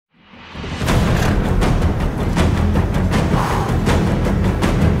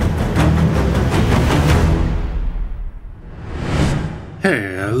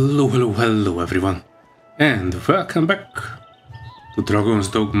Hello everyone, and welcome back to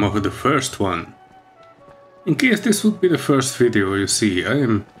Dragonsdogma, the first one. In case this would be the first video you see, I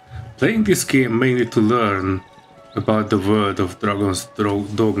am playing this game mainly to learn about the world of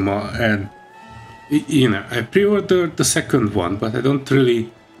Dragonsdogma, and I pre-ordered the second one, but I don't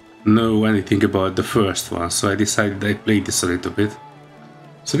really know anything about the first one, so I decided I'd play this a little bit.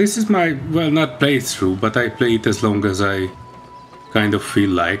 So this is my, well, not playthrough, but I play it as long as I kind of feel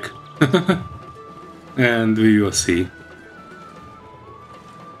like. And we will see.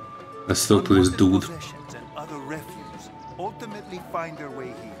 Let's talk to this dude. And other refuse ultimately find their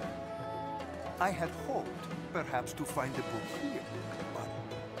way here. I had hoped perhaps to find the book here, but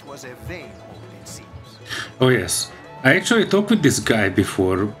it was a vain hope, it seems. Oh yes, I actually talked with this guy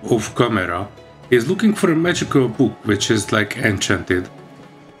before, off camera. He's looking for a magical book which is like enchanted.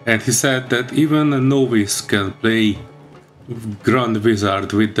 And he said that even a novice can play Grand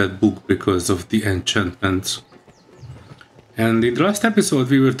Wizard with that book because of the enchantments. And in the last episode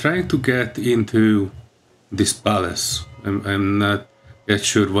we were trying to get into this palace. I'm not yet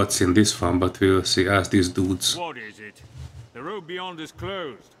sure what's in this one, but we will see. Ask these dudes. What is it? The road beyond is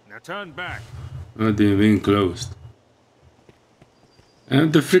closed. Now turn back. What do you mean closed?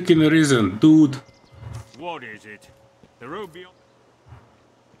 And the freaking reason, dude. What is it? The road beyond.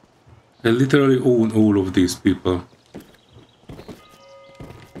 I literally own all of these people.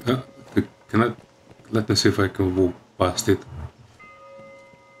 Cannot. Let me see if I can walk past it.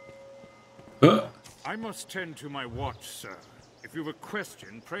 I must tend to my watch, sir. If you've a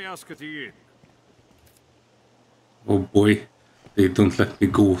question, pray ask at the inn. Oh boy, they don't let me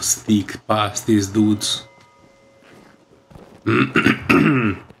go sneak past these dudes.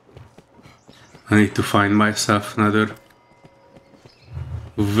 I need to find myself another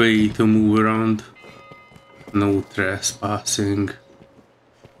way to move around. No trespassing.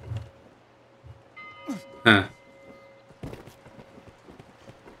 Huh.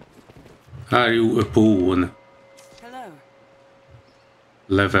 Are you a pawn? Hello.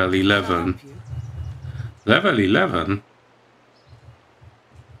 Level 11. Level 11?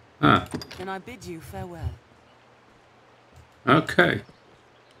 Ah. Then I bid you farewell. Okay.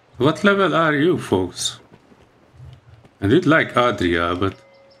 What level are you, folks? I did like Adria, but...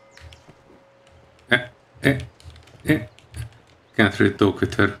 Can't really talk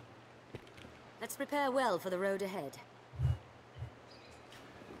with her. Let's prepare well for the road ahead.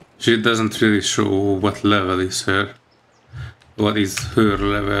 She doesn't really show what level is her. What is her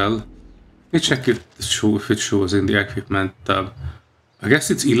level? Let me check if it shows in the equipment tab. I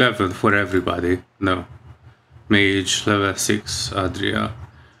guess it's 11 for everybody. No. Mage, level 6, Adria.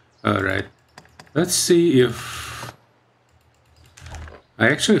 Alright. Let's see if... I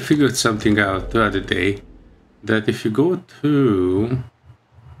actually figured something out the other day. That if you go to...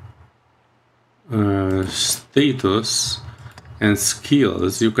 status and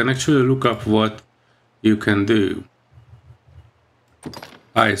skills, you can actually look up what you can do.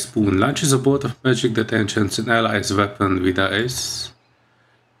 Ice Spoon launches a bolt of magic that enchants an ally's weapon with ice.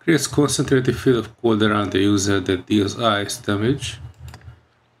 Creates concentrated field of cold around the user that deals ice damage.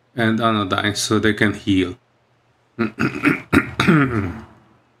 And anodyne, so they can heal.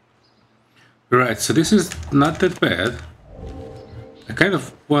 Right, so this is not that bad. I kind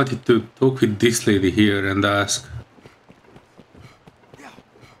of wanted to talk with this lady here and ask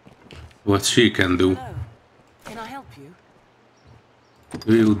what she can do. Hello. Can I help you?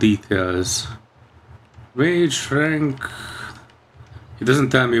 View details. Mage rank. It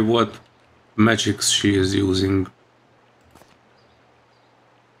doesn't tell me what magics she is using.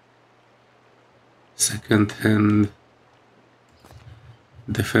 Second hand.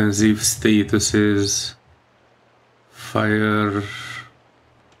 Defensive statuses. Fire.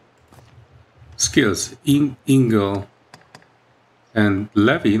 Skills. Ingle. And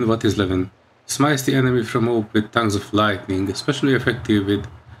Levin. What is Levin? Smites the enemy from up with tongues of lightning. Especially effective with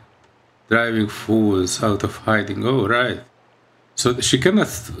driving fools out of hiding. Oh, right. So she cannot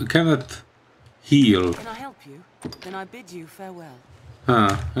heal. Can I help you? Then I bid you farewell.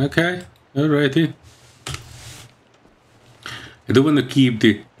 Ah, okay. Alrighty. I do want to keep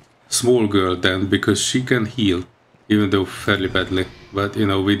the small girl then, because she can heal. Even though fairly badly. But, you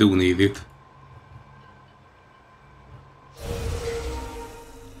know, we do need it.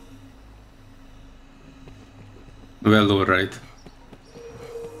 Well, alright.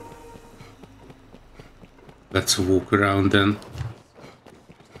 Let's walk around then.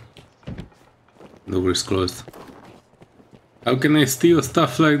 Door is closed. How can I steal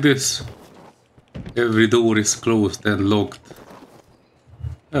stuff like this? Every door is closed and locked.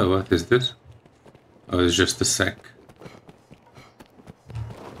 Oh, what is this? Oh, it's just a sack.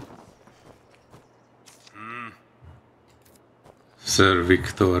 Sir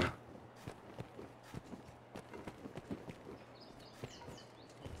Victor.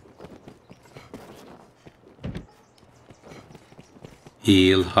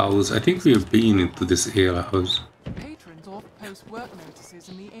 Ale house. I think we've been into this ale house. Patrons often post work notices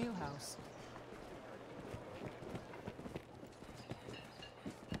in the alehouse.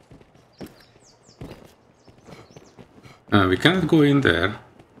 We cannot go in there.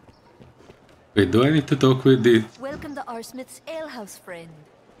 Wait, do I need to talk with the Welcome to Arsmith's alehouse, friend.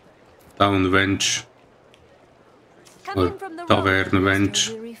 town wench? Come Or in from the tavern road and rest wench.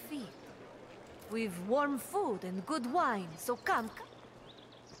 your weary feet. We've warm food and good wine, so come.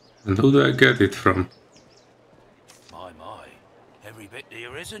 And who do I get it from? My, every bit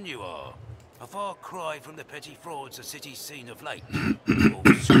dear isn't you are. A far cry from the petty frauds the city's seen of late, all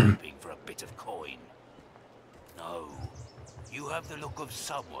scraping for a bit of coin. No, you have the look of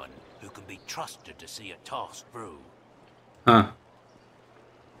someone who can be trusted to see a task through. Ah.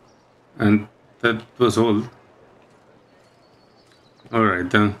 And that was all. Alright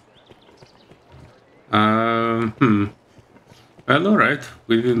then. Well, alright.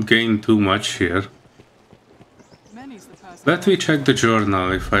 We didn't gain too much here. Many's the person. Let me check the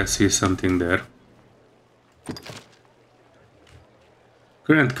journal if I see something there.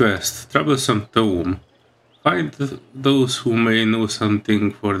 Current quest. Troublesome tome. Find those who may know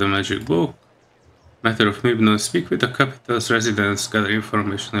something for the magic book. Matter of Mibnon. Speak with the capital's residents. Gather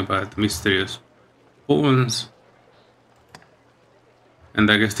information about the mysterious bones. And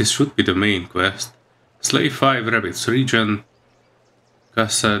I guess this should be the main quest. Slay 5 rabbits. Region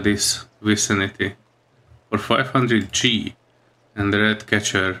Casadis vicinity. For 500 G. And red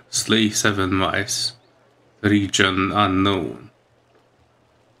catcher. Slay 7 mice. Region unknown.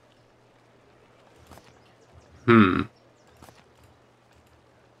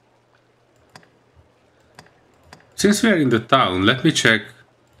 Since we are in the town, let me check.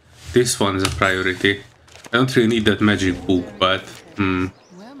 This one is a priority. I don't really need that magic book, but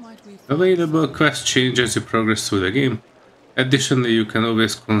Where might we find available quest change as you progress through the game. Additionally, you can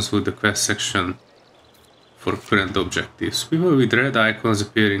always consult the quest section for current objectives. People with red icons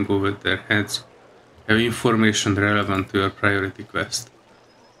appearing over their heads have information relevant to your priority quest.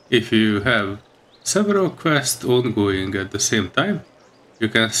 If you have several quests ongoing at the same time, you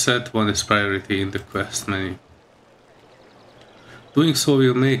can set one as priority in the quest menu. Doing so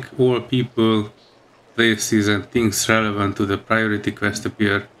will make all people, places and things relevant to the priority quest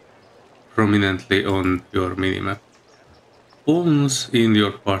appear prominently on your minimap. Pawns in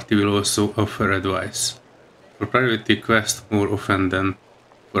your party will also offer advice for priority quest more often than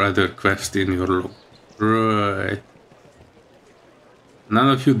for other quests in your log. Right. None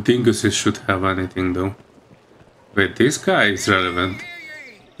of you dinguses should have anything though. Wait, this guy is relevant.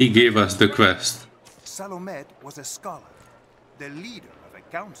 He gave us the quest. Salomed was a scholar, the leader of a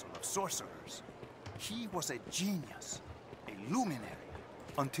council of sorcerers. He was a genius, a luminary,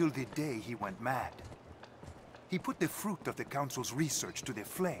 until the day he went mad. He put the fruit of the council's research to the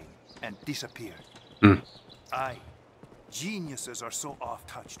flame and disappeared. Aye, geniuses are so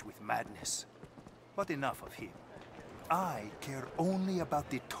oft-touched with madness. But enough of him. I care only about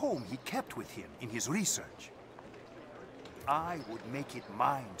the tome he kept with him in his research. I would make it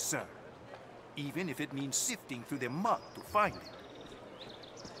mine, sir, even if it means sifting through the mud to find it.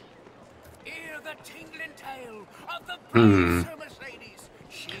 Hear the tingling tale of the brave Sir Mercedes.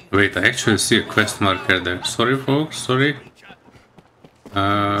 Wait, I actually see a quest marker there. Sorry folks, sorry.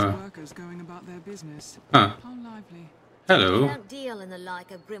 workers going about their business? Huh. How lively. We Hello. don't deal in the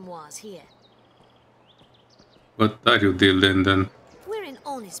like of grimoires here. What are you dealing then? We're in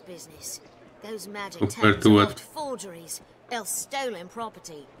honest business. Those magic Compared tomes to are what? oft forgeries, else stolen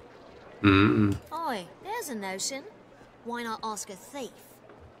property. Oi, there's a notion. Why not ask a thief?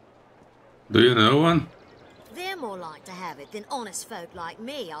 Do you know one? They're more like to have it than honest folk like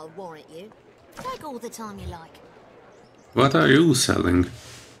me, I'll warrant you. Take all the time you like. What are you selling?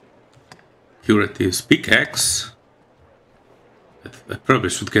 Curatives. Pickaxe? I probably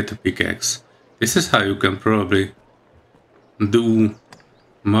should get a pickaxe. This is how you can probably do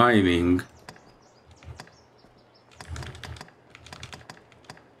mining.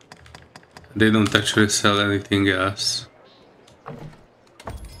 They don't actually sell anything else.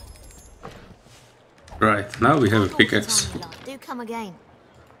 Right, now we have a Take all the pickaxe. time you like. Do come again.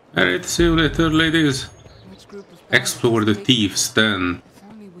 Alright, see you later, ladies. Which group of Explore the bandits thieves then. If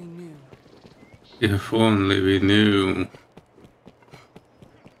only we knew. If only we knew.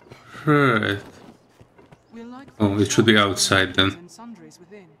 Right. We're like Oh, it should be outside then. and sundries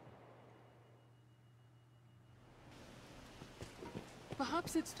within.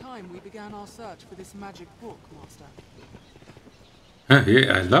 Perhaps it's time we began our search for this magic book, Master.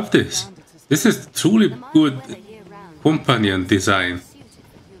 Yeah, I love this. This is truly good companion design.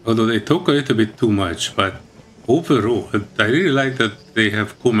 Although they talk a little bit too much, but overall, I really like that they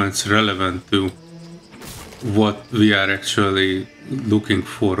have comments relevant to what we are actually looking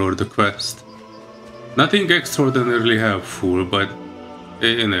for or the quest. Nothing extraordinarily helpful, but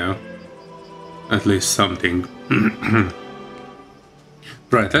you know, at least something.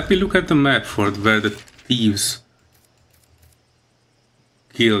 Right, let me look at the map for where the thieves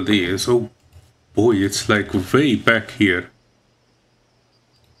guild is. Oh boy, it's like way back here.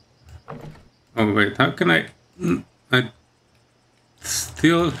 Oh wait, how can I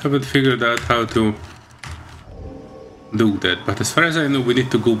still haven't figured out how to do that, but as far as I know we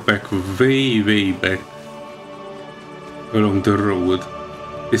need to go back way back along the road.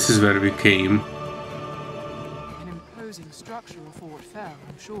 This is where we came. An imposing structure before it fell,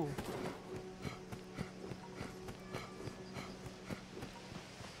 I'm sure.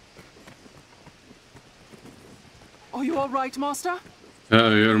 Are you all right, Master?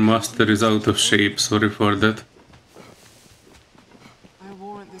 Your master is out of shape, sorry for that. I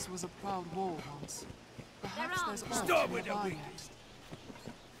warrant this was a proud war once. Perhaps there's also a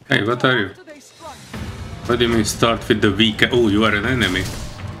Hey, what are you? What do you mean start with the weak? Oh, you are an enemy.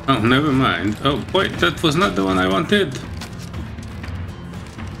 Oh, never mind. Oh, wait, that was not the one I wanted.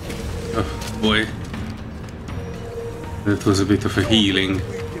 Oh, boy. That was a bit of a healing.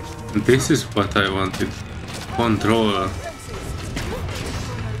 This is what I wanted. Control.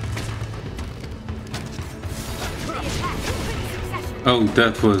 Oh,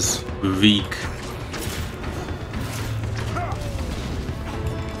 that was weak.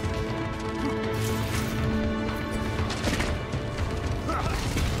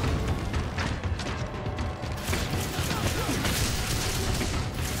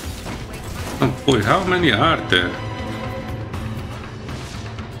 Oh boy, how many are there?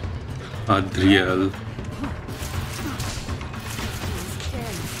 Adriel.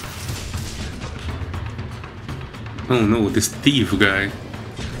 Oh no, this thief guy.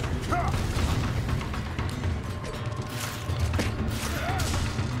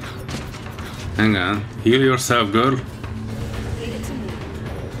 Hang on, heal yourself, girl.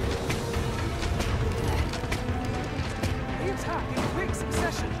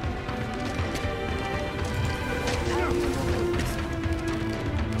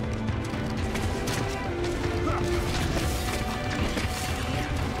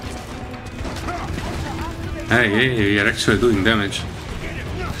 Hey, you're actually doing damage.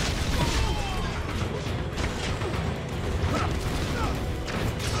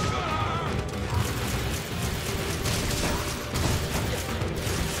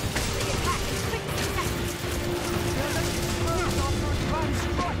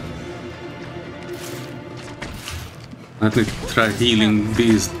 Let me try healing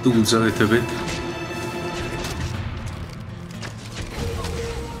these dudes a little bit.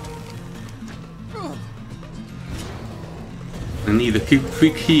 I need a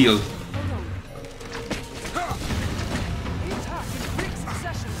quick heal.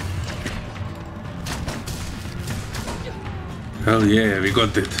 Hell yeah, we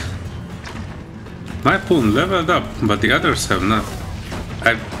got it. My pawn leveled up, but the others have not.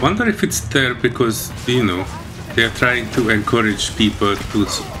 I wonder if it's there because, you know, they're trying to encourage people to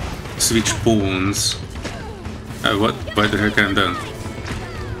switch pawns. What? Why the heck am I done?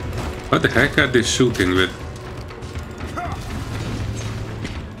 What the heck are they shooting with?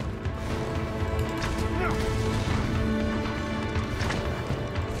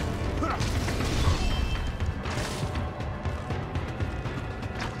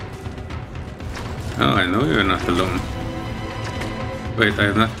 Oh, I know you're not alone. Wait, I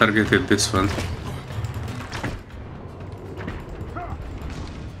have not targeted this one.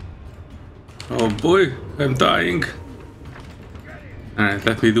 Oh boy, I'm dying. Alright,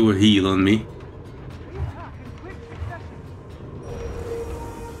 let me do a heal on me.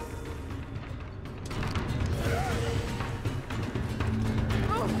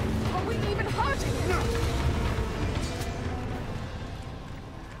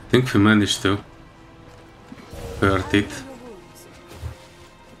 I think we managed to hurt it.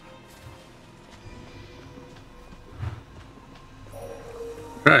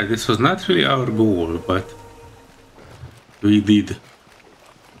 Right, this was not really our goal, but we did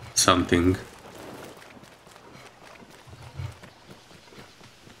something.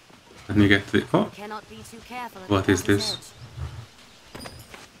 Let me get the... Oh! What is this?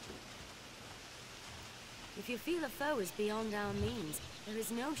 If you feel a foe is beyond our means, there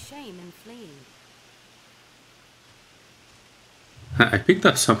is no shame in fleeing. I picked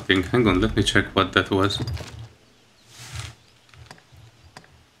up something. Hang on, let me check what that was.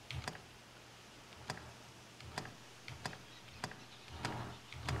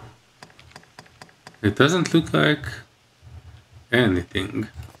 It doesn't look like anything.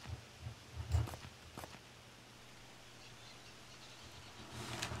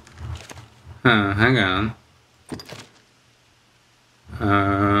 Hang on.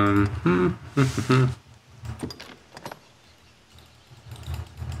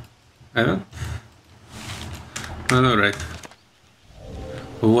 I don't... Oh, alright.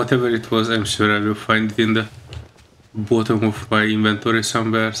 Whatever it was, I'm sure I will find it in the bottom of my inventory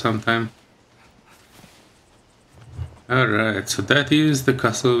somewhere, sometime. Alright, so that is the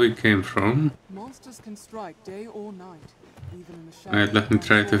castle we came from. Monsters can strike day or night, even in the shadow. Alright, let me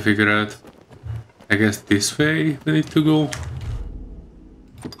try to figure out. I guess this way we need to go.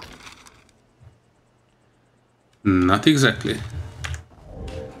 Not exactly.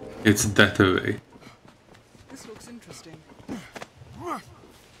 It's that way. This looks interesting.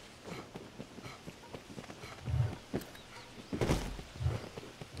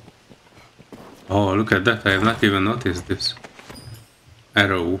 Oh, look at that. I have not even noticed this.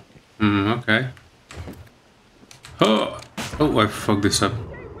 Arrow. Okay. Oh! Oh, I fucked this up.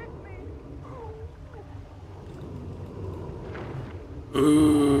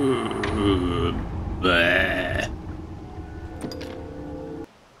 Bleh.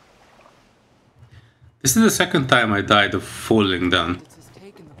 This is the second time I died of falling down.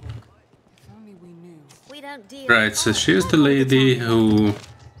 Right, so she's the lady who...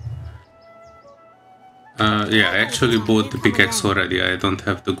 yeah, I actually bought the pickaxe already. I don't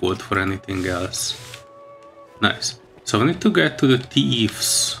have to go for anything else. Nice. So we need to get to the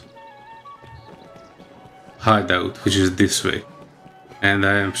thieves' hideout, which is this way. And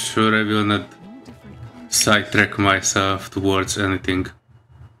I am sure I will not sidetrack myself towards anything.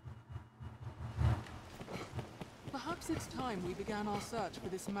 Perhaps it's time we began our search for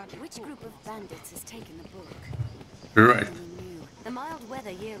this magic. Which group of bandits has taken the book? Right. The mild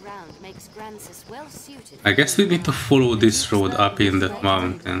weather year-round makes Grancis well suited. I guess we need to follow this road up in that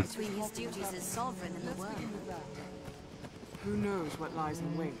mountain. Between his duties as sovereign and the world. Who knows what lies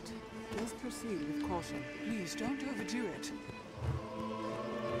in wait? Let's proceed with caution. Please don't overdo it.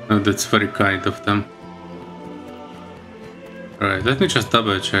 Oh, that's very kind of them. Alright, let me just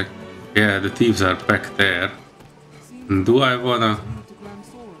double check. Yeah, the thieves are back there. Do I wanna...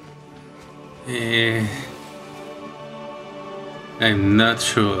 I'm not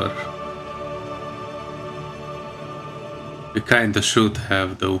sure. We kinda should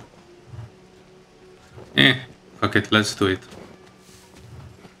have though. Fuck it, let's do it.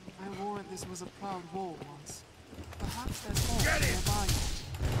 I warrant this was a proud war once. Perhaps there's more nearby.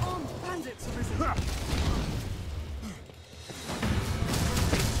 Armed bandits have risen.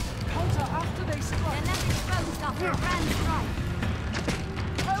 Counter after they strike. They're left exposed after a grand strike.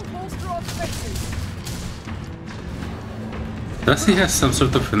 Help bolster our defenses. Does he have some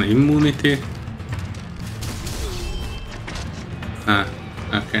sort of an immunity? Ah,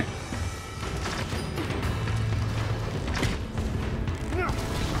 okay.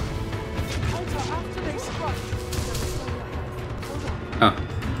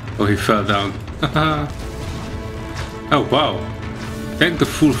 Oh, he fell down. Oh wow. Take the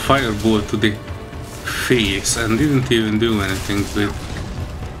full fireball to the face and didn't even do anything to it.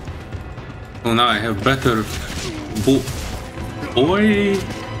 Oh, now I have better boy.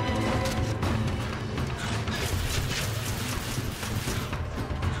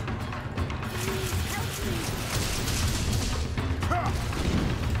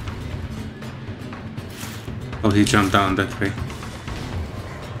 Oh, he jumped down that way.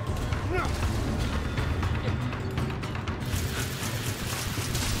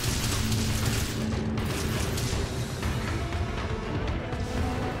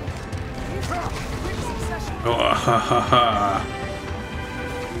 Oh, ha ha ha.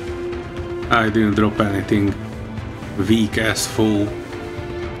 I didn't drop anything. Weak ass fool.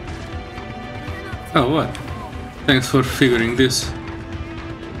 Oh, what? Thanks for figuring this.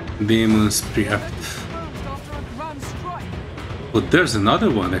 Demon's prepped. Oh, there's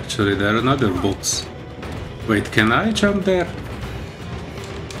another one actually. There's another box. Wait, can I jump there?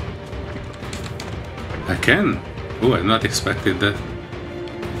 I can. Oh, I not expected that.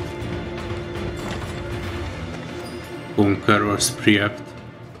 Conqueror's prepped.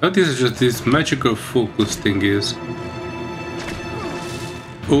 Oh, this is just this magical focus thing is.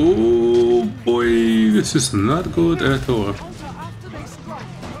 Oh boy, this is not good at all.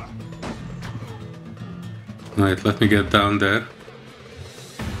 Right, let me get down there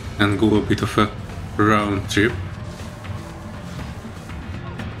and go a bit of a round trip.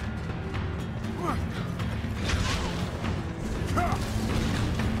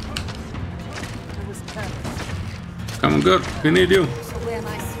 Come on, girl, we need you. Where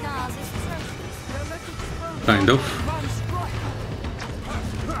my scars is trophies. Kind of.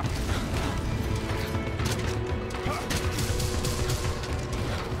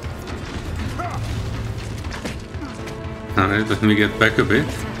 Alright, let me get back a bit.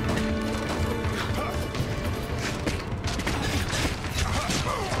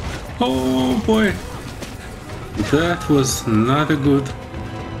 Oh boy! That was not a good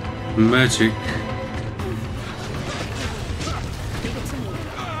magic.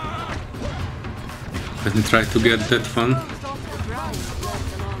 Let me try to get that one.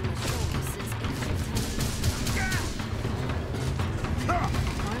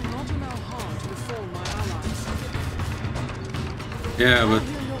 Yeah, but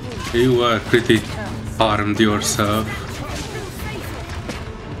you are pretty harmed yourself.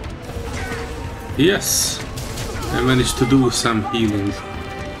 Yes, I managed to do some healing.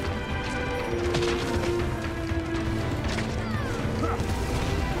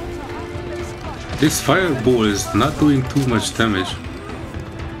 This fireball is not doing too much damage.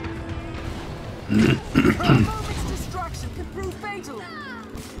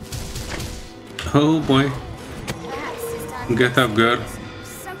 Oh boy. Get up, girl.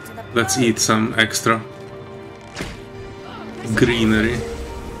 Let's eat some extra greenery.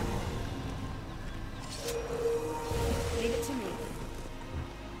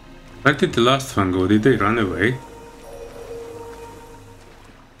 Where did the last one go? Did they run away?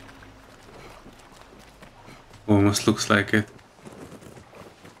 Almost looks like it.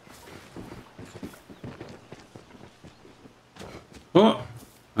 Oh!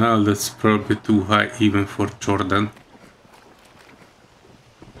 Well, that's probably too high even for Jordan.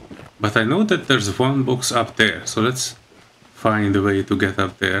 But I know that there's one box up there, so let's find a way to get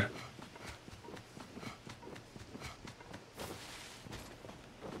up there.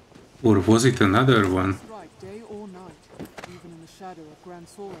 Or was it another one? Day or night, even in the shadow of Grand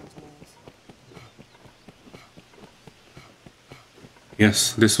Solar's walls.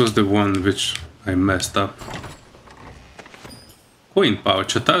 Yes, this was the one which I messed up. Coin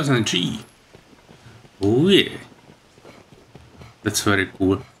pouch, 1000 G. Oh yeah. That's very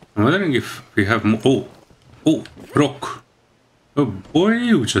cool. I'm wondering if we have more. Oh! Oh! Rock! Oh boy,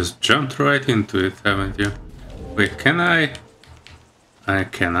 you just jumped right into it, haven't you? Wait, can I? I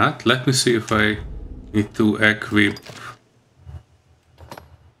cannot. Let me see if I need to equip.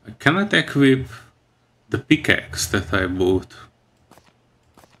 I cannot equip the pickaxe that I bought.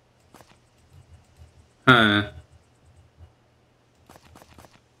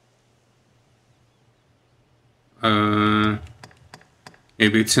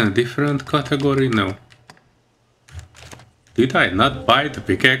 Maybe it's in a different category? No. Did I not buy the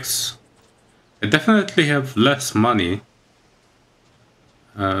pickaxe? I definitely have less money.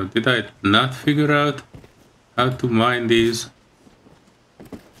 Did I not figure out how to mine these?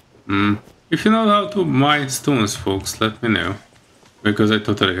 If you know how to mine stones, folks, let me know. Because I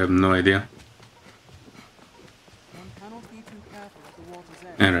totally have no idea.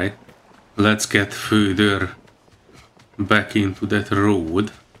 Alright, let's get further back into that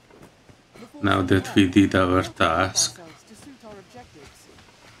road. Now that we did our task.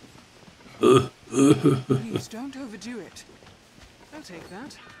 Please don't overdo it. I'll take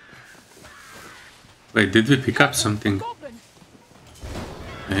that. Wait, did we pick up something?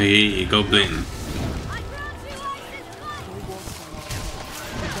 Hey, goblin.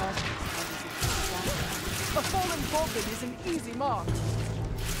 A fallen goblin is an easy mark.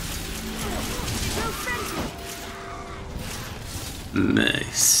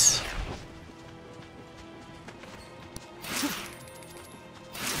 Nice.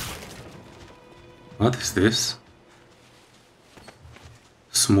 What is this?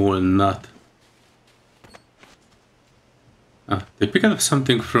 Small nut. Ah, they picked up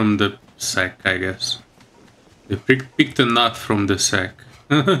something from the sack, I guess. They picked a nut from the sack.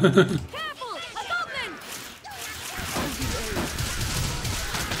 Careful! A goblin!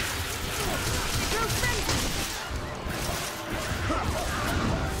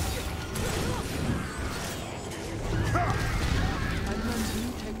 I've learned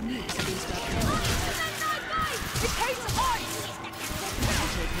new techniques against that enemy. It hates ice!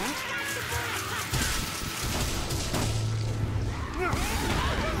 I'll take that.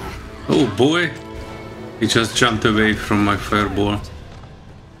 Oh boy! He just jumped away from my fireball.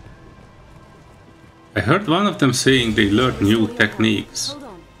 I heard one of them saying they learned new techniques. Hold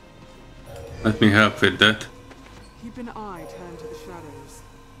on. Let me help with that. Keep an eye turned to the shadows.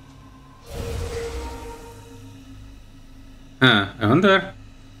 I wonder.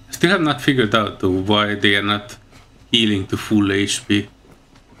 I still have not figured out though why they are not healing to full HP.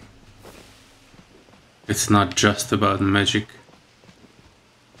 It's not just about magic.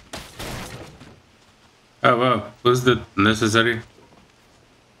 Oh wow, was that necessary?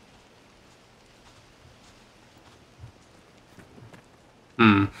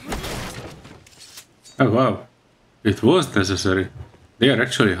 Oh wow, it was necessary. They are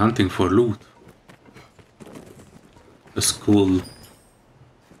actually hunting for loot. The school.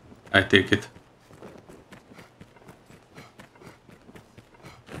 I take it.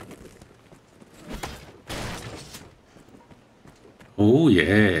 Oh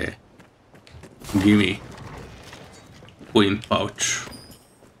yeah. Gimme. Coin pouch.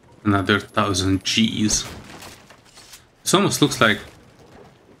 Another 1000 G's. This almost looks like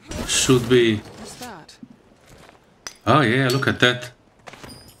should be. What's that? Oh yeah, look at that.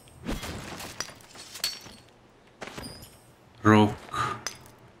 Rock.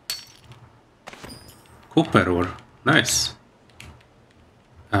 Copper ore. Nice.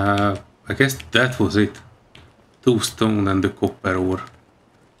 I guess that was it. 2 stone and the copper ore.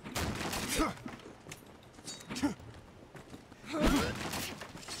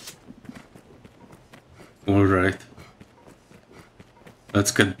 Alright.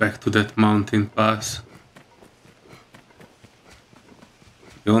 Let's get back to that mountain pass.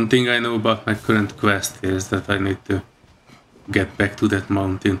 The only thing I know about my current quest is that I need to get back to that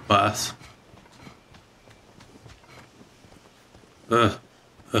mountain pass.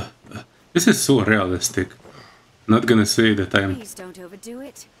 This is so realistic. Not gonna say that I'm... Please don't overdo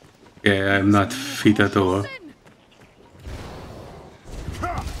it. Yeah, I'm not fit at all. There's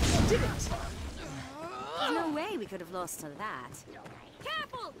no way we could have lost to that.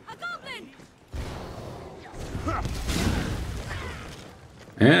 Careful! A goblin!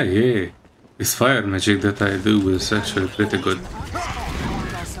 Yeah. This fire magic that I do is actually pretty good.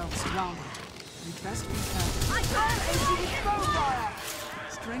 Find ourselves surrounded. We best be careful.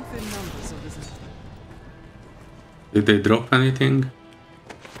 Strength in numbers, Arisen. Did they drop anything?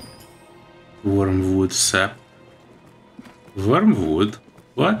 Wormwood sap. Wormwood?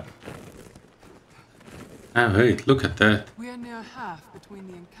 What? Ah wait, look at that. We are near half between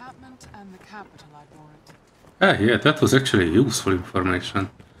the encampment and the capital, I warrant. Ah yeah, that was actually useful information.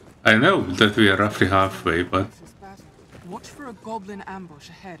 I know that we are roughly halfway, but... Watch for a goblin ambush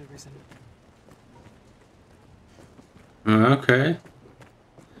ahead, Arisen. Okay.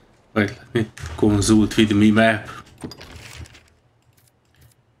 Wait, let me consult with me map.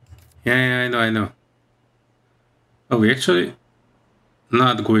 Yeah, I know. Oh, we actually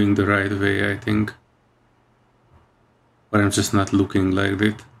not going the right way, I think. But I'm just not looking like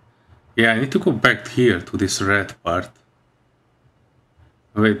it. Yeah, I need to go back here to this red part.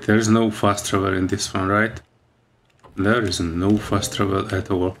 Wait, there's no fast travel in this one, right? There is no fast travel at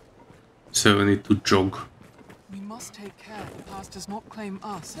all. So we need to jog. We must take care the past does not claim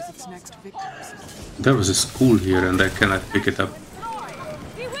us as its next victims. There was a school here and I cannot pick it up.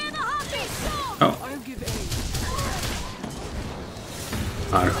 Oh. I'll give aid.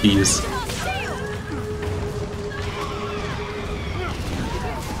 RPs.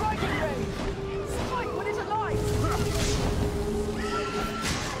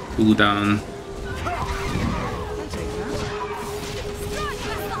 Two down.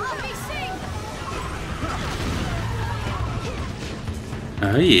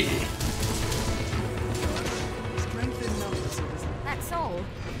 Ah, yeah. That's all.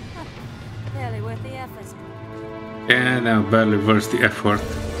 Huh. Barely worth the effort. Yeah, now barely worth the effort.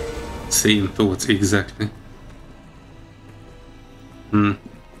 Same thoughts exactly. Well,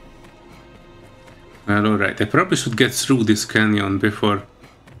 alright, I probably should get through this canyon before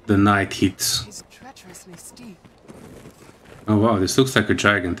the night hits. It's treacherously steep. Oh wow, this looks like a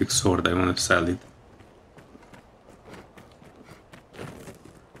gigantic sword. I want to sell it.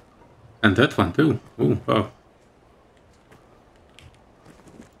 And that one too. Oh wow.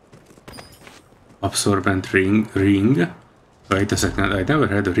 Absorbent ring. Wait a second, I never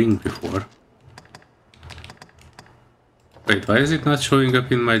had a ring before. Wait, why is it not showing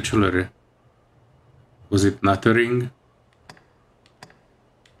up in my jewelry? Was it not a ring?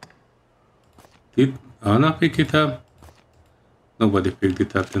 Did Anna pick it up? Nobody picked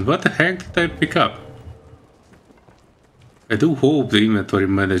it up. Then what the heck did I pick up? I do hope the inventory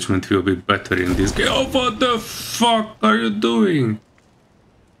management will be better in this game. Oh, what the fuck are you doing?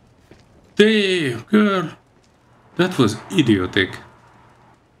 Damn, girl. That was idiotic.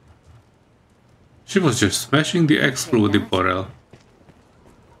 She was just smashing the exploding barrel.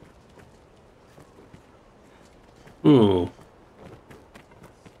 Oh.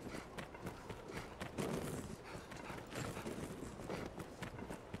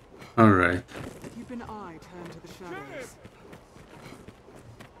 Alright. Keep an eye turned to the shadows.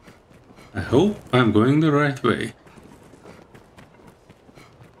 I hope I'm going the right way.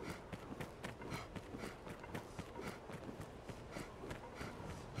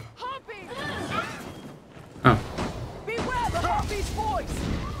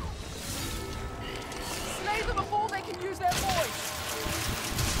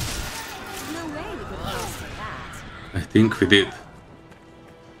 think we did.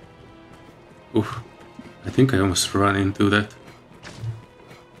 Oof. I think I almost ran into that.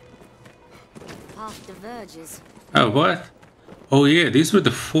 Path diverges. Oh, what? Oh yeah, these were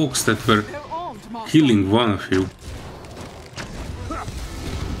the folks that were They're armed, Master. killing one of you.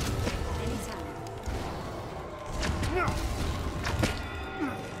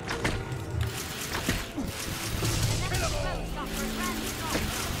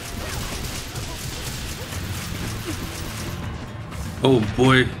 Oh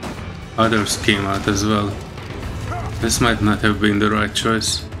boy, others came out as well. This might not have been the right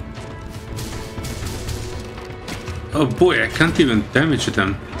choice. Oh boy, I can't even damage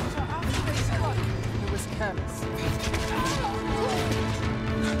them. It was careless.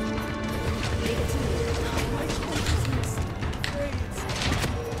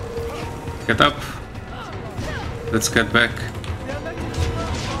 Get up. Let's get back. They're letting us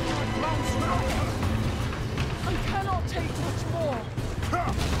burn our ground strike. I cannot take much more.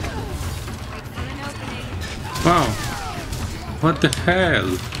 Wow. What the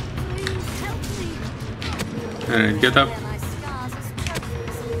hell? Alright, get up.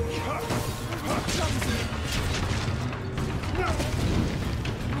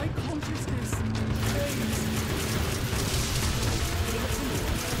 My consciousness fades.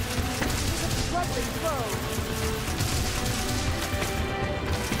 Struggling foe.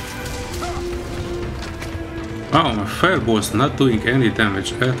 Wow, my fireball is not doing any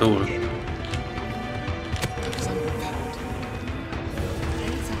damage at all.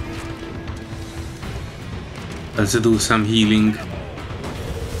 Let's do some healing. They're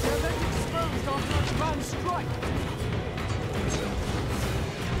letting exposed after a grand strike.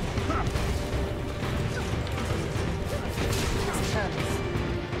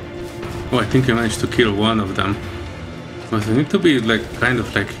 Oh, I think I managed to kill one of them. But I need to be like kind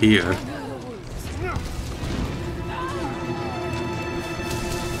of like here.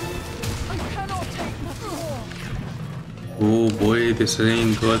 I cannot take much more. Oh boy, this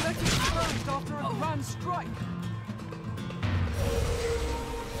ain't good. Exposed after a grand strike.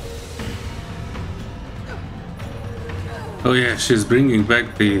 Oh yeah, she's bringing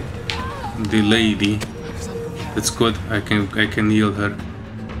back the lady. That's good. I can heal her.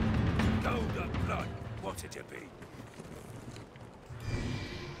 What's it be?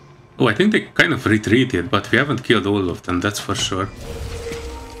 Oh, I think they kind of retreated, but we haven't killed all of them, that's for sure.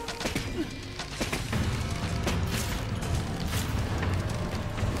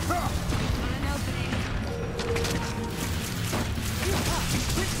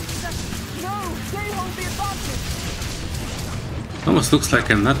 No, they hold the advantage. Almost looks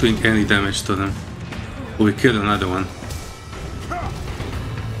like I'm not doing any damage to them. Oh, we killed another one.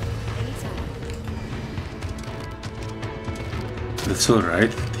 That's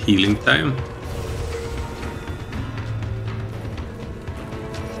alright. Healing time.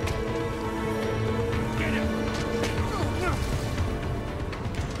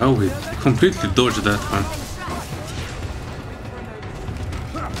 Oh, we completely dodged that one.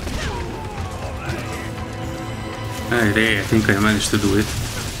 Hey, I think I managed to do it.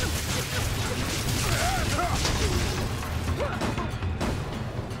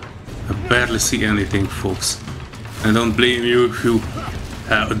 I barely see anything, folks. I don't blame you if you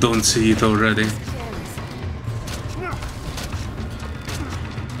don't see it already.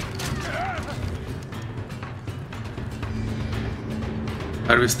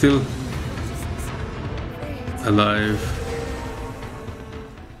 Are we still alive?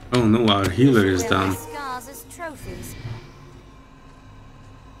 Oh no, our healer is down. Scars as trophies.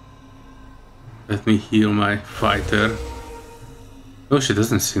 Let me heal my fighter. Oh, she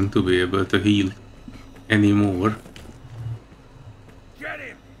doesn't seem to be able to heal anymore. Get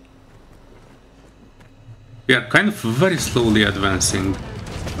him! We are kind of very slowly advancing. They're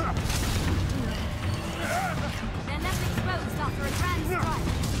left exposed after a grand strike.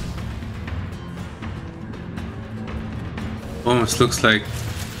 Almost looks like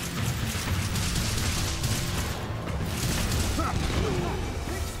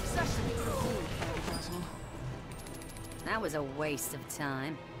That was a waste of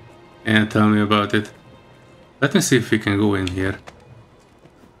time. yeah, tell me about it. Let me see if we can go in here.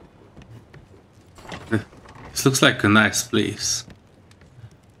 This looks like a nice place.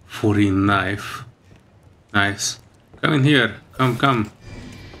 For a knife. Nice. Come in here. Come.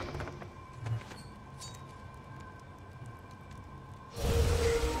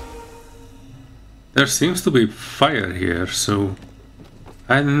 There seems to be fire here, so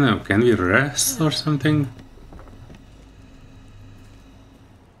I don't know, can we rest or something?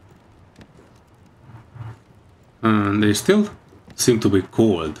 They still seem to be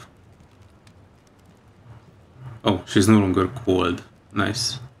cold. Oh, She's no longer cold.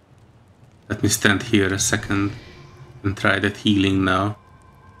 Nice. Let me stand here a second and try that healing now.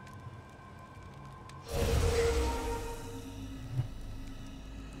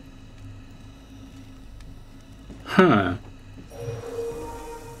 Huh.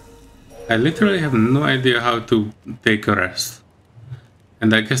 I literally have no idea how to take a rest.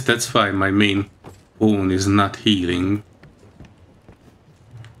 And I guess that's why my main pawn is not healing.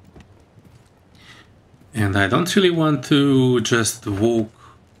 And I don't really want to just walk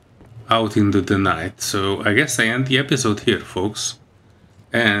out into the night, so I guess I end the episode here, folks.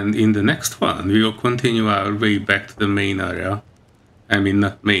 And in the next one, we will continue our way back to the main area. I mean,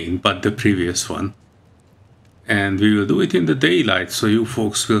 not main, but the previous one. And we will do it in the daylight, so you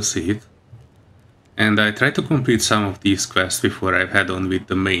folks will see it. And I try to complete some of these quests before I head on with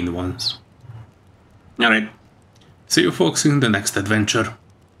the main ones. Alright, see you folks in the next adventure.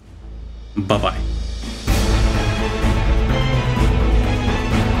 Bye-bye.